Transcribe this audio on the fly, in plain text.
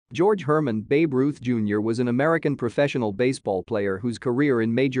George Herman Babe Ruth Jr. was an American professional baseball player whose career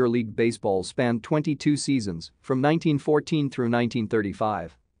in Major League Baseball spanned 22 seasons, from 1914 through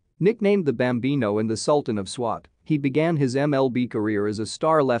 1935. Nicknamed the Bambino and the Sultan of SWAT, he began his MLB career as a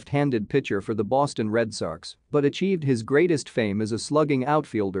star left-handed pitcher for the Boston Red Sox, but achieved his greatest fame as a slugging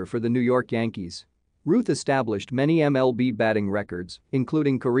outfielder for the New York Yankees. Ruth established many MLB batting records,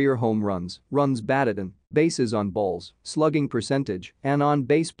 including career home runs, runs batted in, bases on balls, slugging percentage, and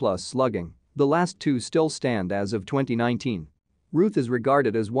on-base plus slugging. The last two still stand as of 2019. Ruth is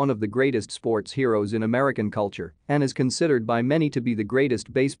regarded as one of the greatest sports heroes in American culture and is considered by many to be the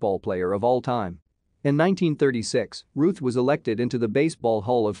greatest baseball player of all time. In 1936, Ruth was elected into the Baseball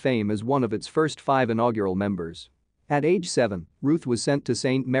Hall of Fame as one of its first 5 inaugural members. At age 7, Ruth was sent to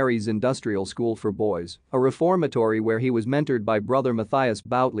St. Mary's Industrial School for Boys, a reformatory where he was mentored by brother Matthias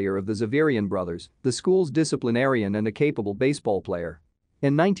Boutlier of the Xaverian brothers, the school's disciplinarian and a capable baseball player.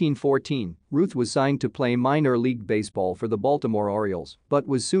 In 1914, Ruth was signed to play minor league baseball for the Baltimore Orioles but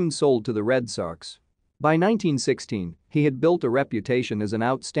was soon sold to the Red Sox. By 1916, he had built a reputation as an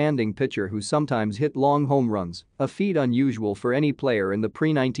outstanding pitcher who sometimes hit long home runs, a feat unusual for any player in the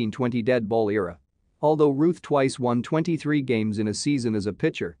pre-1920 dead ball era. Although Ruth twice won 23 games in a season as a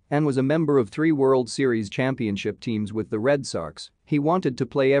pitcher and was a member of 3 World Series championship teams with the Red Sox, he wanted to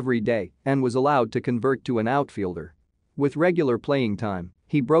play every day and was allowed to convert to an outfielder. With regular playing time,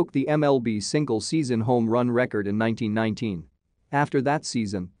 he broke the MLB single-season home run record in 1919. After that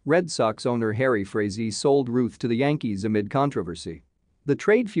season, Red Sox owner Harry Frazee sold Ruth to the Yankees amid controversy. The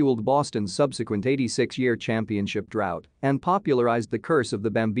trade fueled Boston's subsequent 86-year championship drought and popularized the curse of the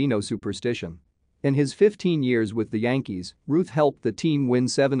Bambino superstition. In his 15 years with the Yankees, Ruth helped the team win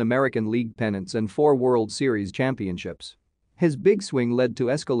 7 American League pennants and 4 World Series championships. His big swing led to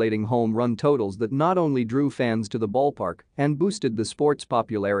escalating home run totals that not only drew fans to the ballpark and boosted the sport's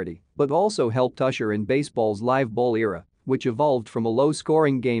popularity, but also helped usher in baseball's live ball era, which evolved from a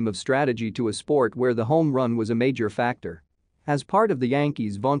low-scoring game of strategy to a sport where the home run was a major factor. As part of the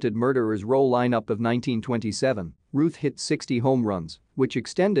Yankees' vaunted murderer's row lineup of 1927, Ruth hit 60 home runs, which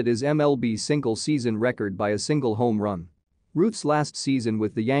extended his MLB single-season record by a single home run. Ruth's last season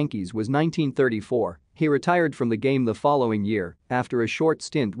with the Yankees was 1934. He retired from the game the following year after a short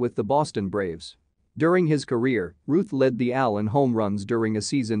stint with the Boston Braves. During his career, Ruth led the AL in home runs during a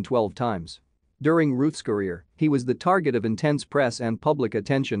season 12 times. During Ruth's career, he was the target of intense press and public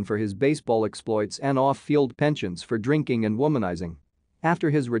attention for his baseball exploits and off-field penchants for drinking and womanizing. After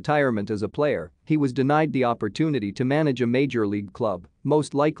his retirement as a player, he was denied the opportunity to manage a major league club,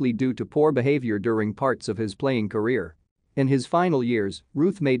 most likely due to poor behavior during parts of his playing career. In his final years,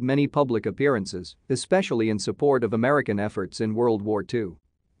 Ruth made many public appearances, especially in support of American efforts in World War II.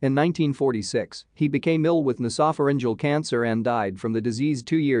 In 1946, he became ill with nasopharyngeal cancer and died from the disease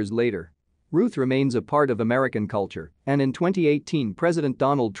 2 years later. Ruth remains a part of American culture, and in 2018 President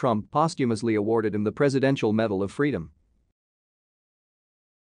Donald Trump posthumously awarded him the Presidential Medal of Freedom.